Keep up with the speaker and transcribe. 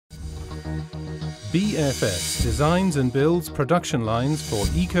BFS designs and builds production lines for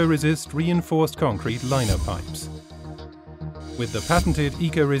Ecoresist reinforced concrete liner pipes. With the patented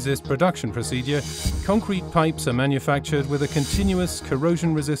Ecoresist production procedure, concrete pipes are manufactured with a continuous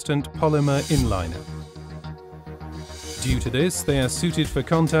corrosion-resistant polymer inliner. Due to this, they are suited for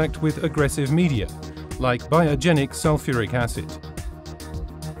contact with aggressive media, like biogenic sulfuric acid.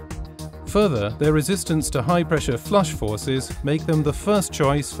 Further, their resistance to high-pressure flush forces make them the first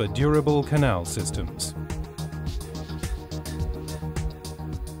choice for durable canal systems.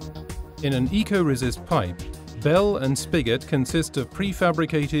 In an Ecoresist pipe, bell and spigot consist of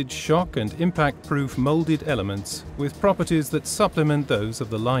prefabricated shock and impact-proof molded elements with properties that supplement those of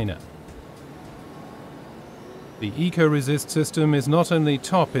the liner. The Ecoresist system is not only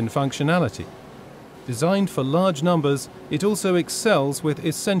top in functionality. Designed for large numbers, it also excels with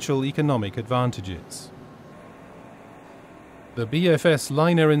essential economic advantages. The BFS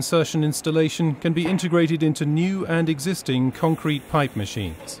liner insertion installation can be integrated into new and existing concrete pipe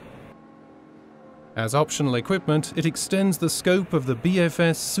machines. As optional equipment, it extends the scope of the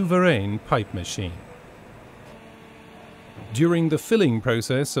BFS Souverain pipe machine. During the filling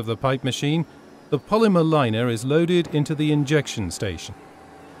process of the pipe machine, the polymer liner is loaded into the injection station.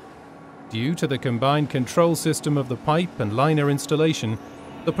 Due to the combined control system of the pipe and liner installation,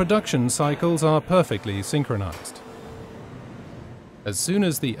 the production cycles are perfectly synchronized. As soon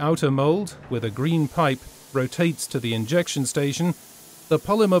as the outer mold, with a green pipe, rotates to the injection station, the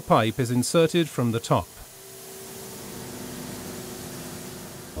polymer pipe is inserted from the top.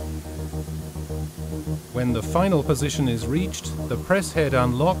 When the final position is reached, the press head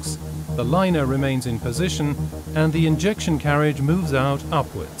unlocks, the liner remains in position, and the injection carriage moves out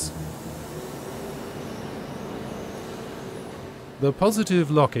upwards. The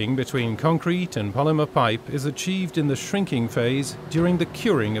positive locking between concrete and polymer pipe is achieved in the shrinking phase during the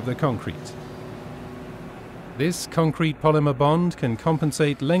curing of the concrete. This concrete polymer bond can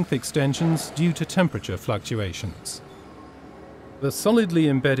compensate length extensions due to temperature fluctuations. The solidly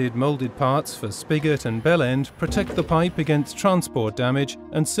embedded molded parts for spigot and bell end protect the pipe against transport damage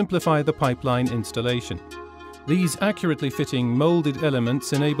and simplify the pipeline installation. These accurately fitting molded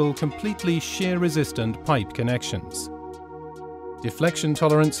elements enable completely shear-resistant pipe connections. Deflection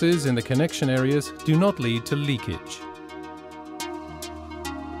tolerances in the connection areas do not lead to leakage.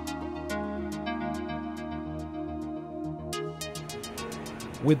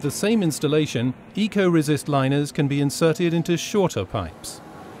 With the same installation, Ecoresist liners can be inserted into shorter pipes.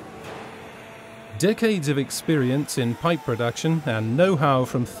 Decades of experience in pipe production and know-how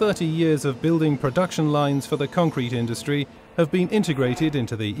from 30 years of building production lines for the concrete industry have been integrated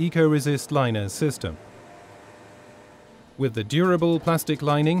into the Ecoresist liner system. With the durable plastic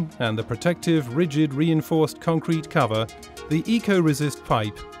lining and the protective, rigid, reinforced concrete cover, the Ecoresist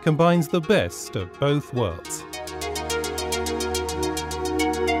pipe combines the best of both worlds.